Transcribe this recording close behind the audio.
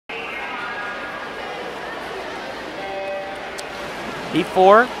Heat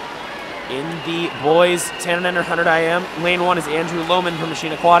 4 in the boys 10 and under 100 IM. Lane 1 is Andrew Lohman from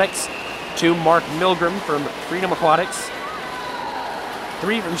Machine Aquatics. 2, Mark Milgram from Freedom Aquatics.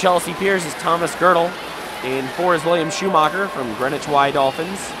 3 from Chelsea Piers is Thomas Girdle. In 4 is William Schumacher from Greenwich Y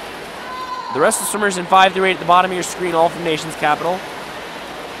Dolphins. The rest of the swimmers in 5 through 8 at the bottom of your screen, all from Nations Capital.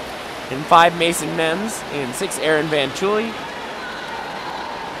 In 5, Mason Menz. In 6, Aaron Van Tully.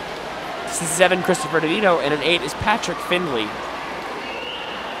 7, Christopher DeVito. And in 8 is Patrick Findley.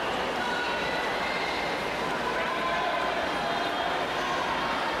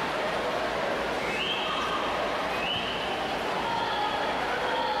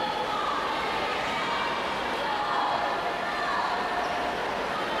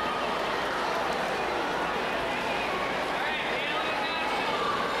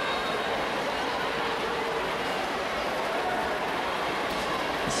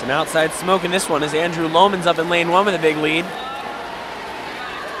 Some outside smoke in this one as Andrew Lohman's up in lane 1 with a big lead.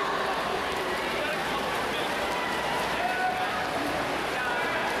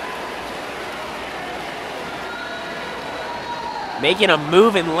 Making a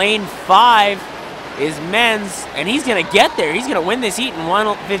move in lane 5 is Menz, and he's going to get there. He's going to win this heat in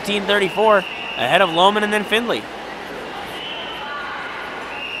 1:15.34 ahead of Lohman and then Findley.